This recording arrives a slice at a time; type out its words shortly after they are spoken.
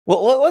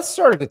Well, let's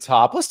start at the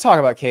top. Let's talk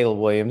about Caleb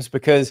Wiliams,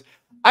 because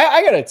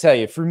I got to tell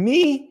you, for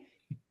me,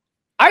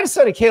 I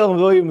decided Caleb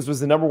Wiliams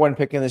was the #1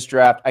 pick in this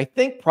draft. I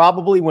think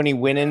probably when he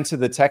went into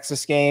the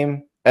Texas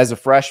game as a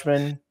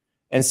freshman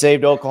and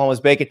saved Oklahoma's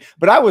bacon.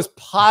 But I was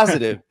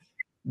positive,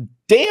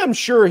 damn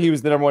sure he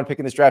was the #1 pick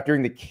in this draft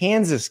during the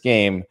Kansas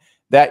game.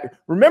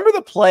 Remember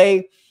the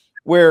play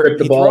where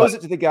he throws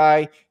it to the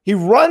guy, he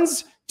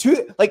runs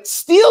to, like,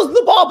 steals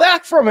the ball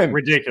back from him.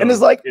 Ridiculous. And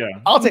is like,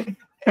 I'll take,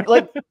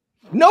 like,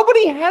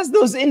 nobody has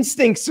those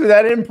instincts or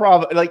that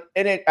improv. Like,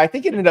 and I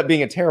think it ended up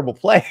being a terrible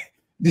play.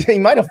 He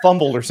might have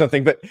fumbled or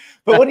something, but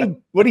when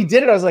he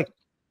did it, I was like,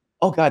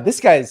 oh God, this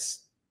guy's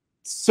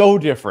so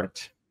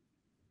different.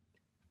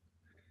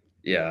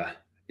 Yeah.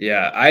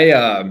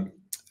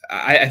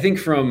 I think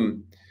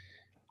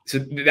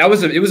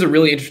it was a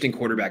really interesting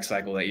quarterback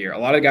cycle that year. A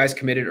lot of guys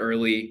committed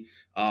early.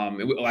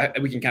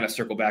 We can kind of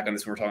circle back on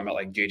this when we're talking about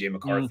like JJ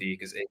McCarthy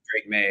because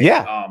Drake May.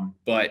 Yeah.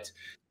 But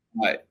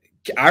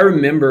I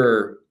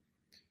remember,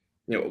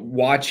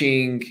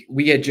 watching.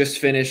 We had just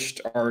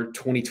finished our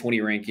 2020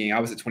 ranking. I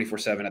was at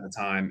 24/7 at the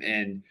time,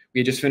 and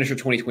we had just finished our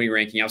 2020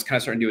 ranking. I was kind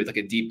of starting to do like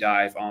a deep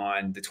dive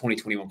on the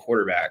 2021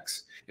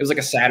 quarterbacks. It was like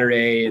a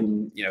Saturday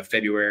in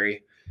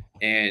February,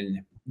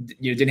 and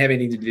didn't have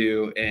anything to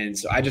do, and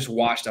so I just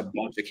watched a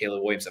bunch of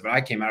Caleb Wiliams stuff. And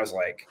I came out, I was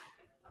like,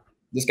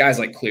 this guy's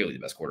like clearly the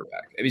best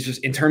quarterback. I mean, it's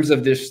just in terms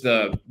of this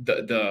the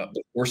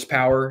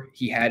horsepower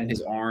he had in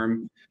his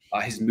arm,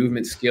 his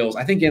movement skills.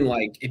 I think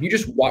if you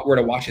just were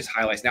to watch his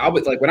highlights now, I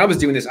would when I was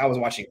doing this, I was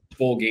watching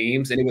full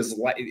games, and it was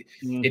like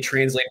it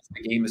translated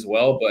to the game as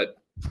well. But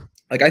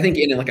I think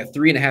in like a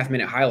 3.5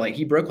 minute highlight,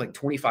 he broke like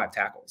 25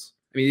 tackles.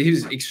 I mean, he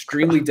was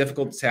extremely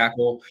difficult to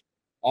tackle,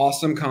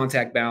 awesome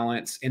contact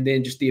balance, and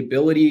then just the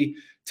ability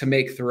to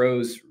make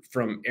throws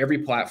from every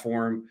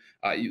platform.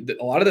 A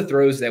lot of the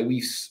throws that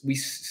we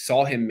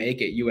saw him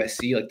make at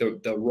USC, like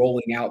the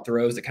rolling out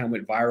throws that kind of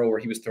went viral where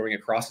he was throwing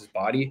across his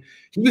body,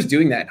 he was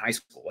doing that in high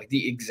school, like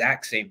the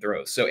exact same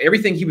throws. So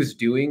everything he was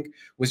doing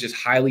was just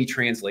highly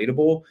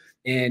translatable.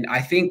 And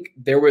I think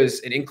there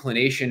was an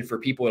inclination for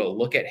people to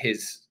look at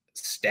his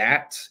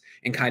stats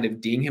and kind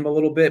of ding him a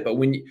little bit. But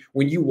when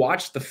you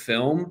watch the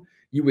film,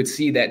 you would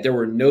see that there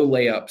were no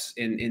layups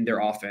in their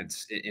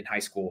offense in high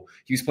school.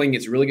 He was playing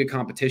against really good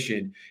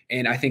competition.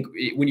 And I think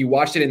when you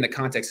watched it in the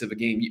context of a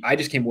game, I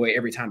just came away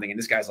every time thinking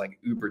this guy's like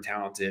uber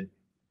talented.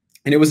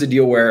 And it was a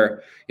deal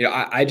where,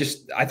 I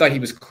thought he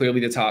was clearly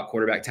the top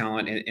quarterback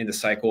talent in the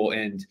cycle.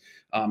 And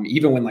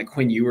even when like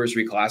Quinn Ewers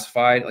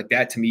reclassified, like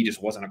that to me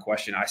just wasn't a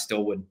question. I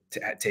still would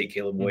take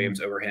Caleb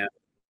Wiliams over him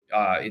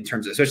in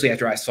terms of, especially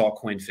after I saw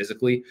Quinn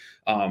physically,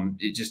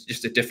 it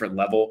just a different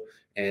level.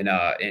 And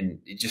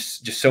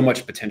just so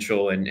much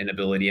potential and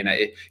ability. And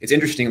it's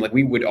interesting. Like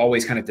we would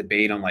always kind of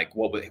debate on like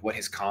what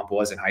his comp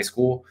was in high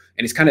school.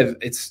 And it's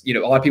a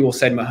lot of people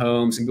said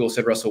Mahomes and people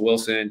said Russell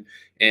Wilson.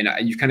 And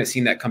you've kind of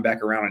seen that come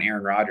back around on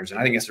Aaron Rodgers.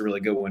 And I think that's a really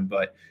good one,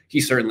 but he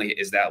certainly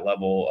is that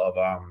level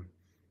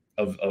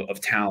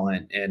of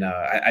talent. And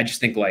I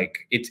just think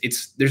like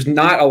there's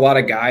not a lot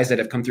of guys that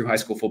have come through high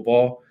school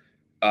football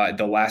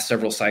the last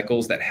several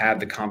cycles that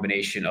have the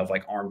combination of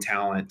like arm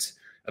talent,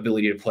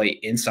 ability to play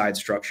inside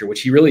structure,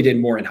 which he really did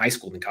more in high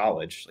school than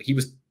college. Like he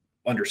was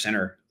under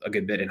center a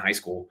good bit in high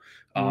school,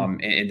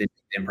 and then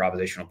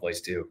improvisational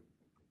plays too.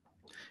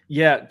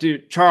 Yeah,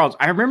 dude, Charles,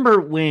 I remember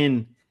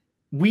when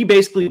we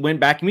basically went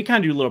back and we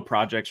kind of do little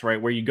projects,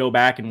 right, where you go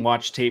back and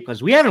watch tape,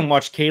 because we haven't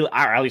watched Caleb, or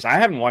at least I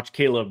haven't watched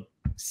Caleb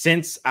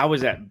since I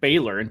was at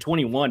Baylor in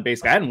 21.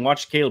 Basically, I hadn't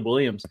watched Caleb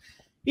Wiliams.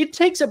 It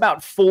takes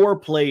about 4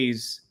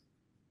 plays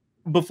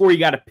before you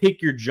got to pick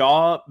your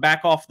jaw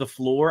back off the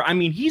floor. I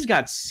mean, he's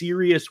got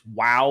serious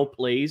wow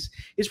plays.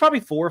 It's probably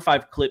 4 or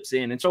 5 clips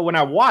in. And so when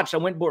I watched, I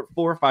went 4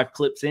 or 5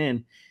 clips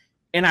in,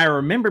 and I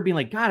remember being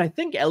like, God, I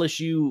think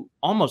LSU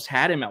almost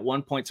had him at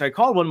one point. So I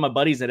called one of my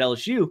buddies at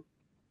LSU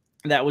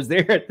that was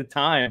there at the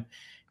time,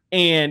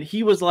 and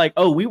he was like,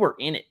 oh, we were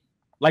in it.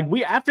 Like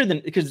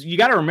because you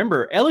got to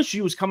remember,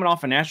 LSU was coming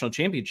off a national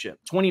championship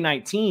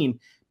 2019,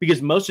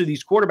 because most of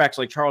these quarterbacks,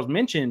 like Charles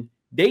mentioned,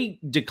 they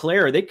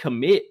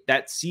commit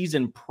that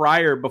season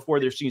prior before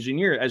their senior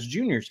year as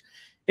juniors.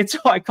 And so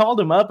I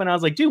called him up and I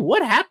was like, dude,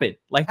 what happened?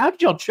 Like, how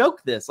did y'all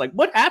choke this? Like,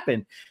 what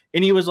happened?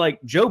 And he was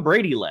like, Joe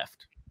Brady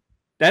left.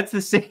 That's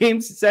the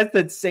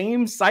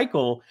same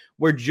cycle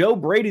where Joe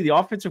Brady, the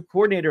offensive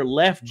coordinator,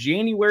 left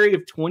January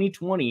of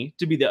 2020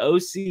 to be the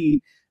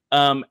OC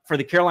for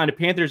the Carolina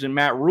Panthers and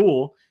Matt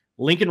Rule.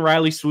 Lincoln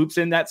Riley swoops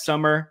in that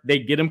summer. They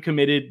get him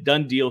committed,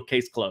 done deal,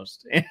 case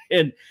closed.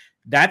 And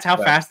that's how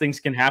fast things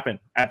can happen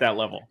at that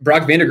level.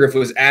 Brock Vandagriff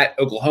was at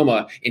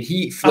Oklahoma, and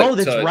he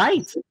flipped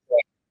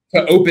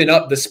to open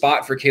up the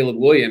spot for Caleb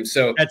Wiliams.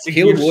 So that's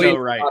Caleb Wiliams, so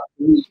right.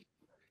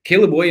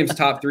 Caleb Wiliams'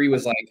 top 3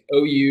 was like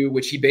OU,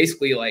 which he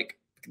basically like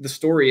the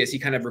story is he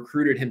kind of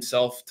recruited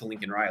himself to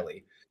Lincoln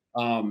Riley.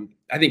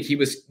 I think he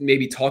was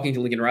maybe talking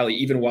to Lincoln Riley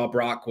even while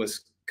Brock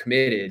was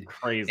committed.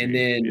 Crazy. And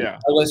then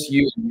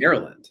LSU and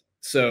Maryland.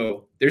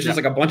 So there's just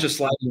like a bunch of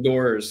sliding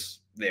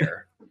doors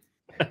there.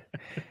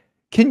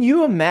 Can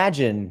you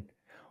imagine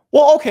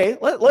Well, okay,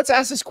 let's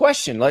ask this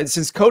question. Like,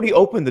 since Cody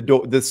opened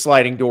the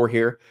sliding door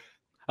here,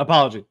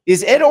 Apology.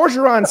 is Ed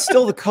Orgeron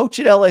still the coach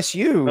at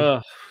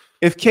LSU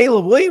if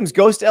Caleb Wiliams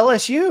goes to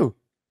LSU?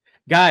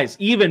 Guys,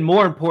 even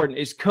more important,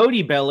 is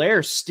Cody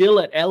Bellaire still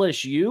at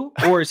LSU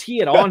or is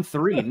he at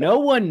On3? No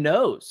one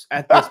knows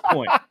at this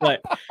point.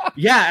 But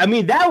yeah, I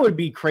mean, that would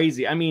be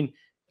crazy. I mean,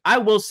 I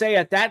will say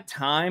at that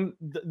time,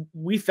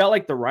 we felt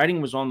like the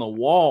writing was on the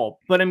wall.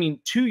 But I mean,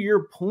 to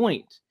your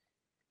point,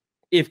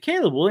 if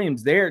Caleb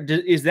Wiliams there,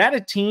 is that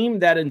a team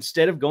that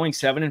instead of going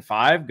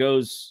 7-5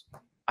 goes,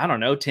 I don't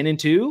know,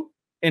 10-2,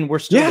 and we're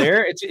still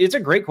there? It's a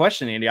great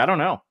question, Andy. I don't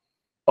know.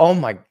 Oh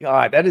my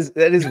God, that is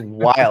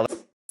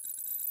wild.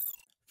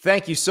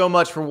 Thank you so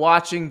much for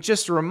watching.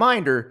 Just a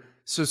reminder,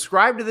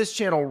 subscribe to this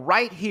channel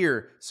right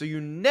here so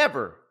you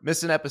never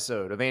miss an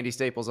episode of Andy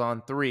Staples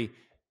on 3.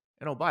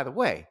 And oh, by the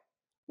way,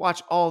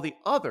 watch all the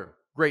other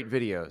great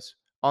videos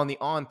on the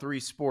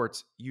On3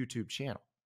 Sports YouTube channel.